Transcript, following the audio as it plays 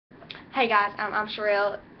Hey guys, I'm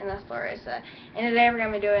Sherelle, and that's Larissa. And today we're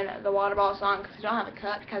going to be doing the water bottle song because we don't have a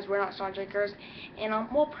cup because we're not strong drinkers. And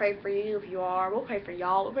we'll pray for you if you are. We'll pray for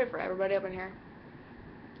y'all. We'll pray for everybody up in here.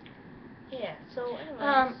 Yeah, so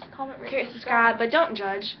anyways, comment, rate, subscribe, but don't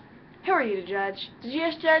judge. Who are you to judge? Did you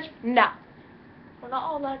just judge? No. We're not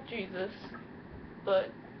all like Jesus,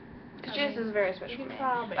 but because Jesus is very special man.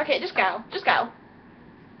 Probably. Okay, just go. Just go.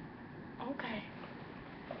 Okay.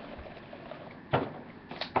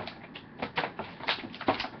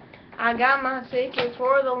 I got my ticket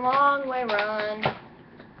for the long way run.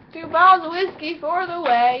 2 bottles of whiskey for the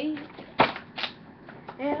way.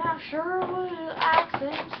 And I sure would like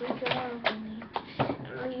some sweet company.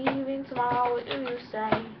 Leaving tomorrow, what do you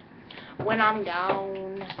say? When I'm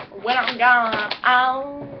gone. When I'm gone.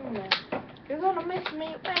 You're gonna miss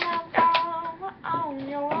me when I'm gone. Oh,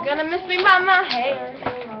 you're gonna miss me by my hair.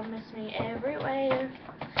 You're gonna miss me everywhere.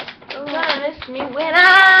 You're gonna miss me when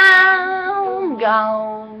I'm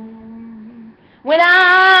gone. When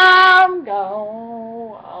I'm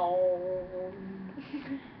gone.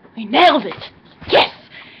 We nailed it! Yes!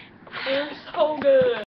 You're so good.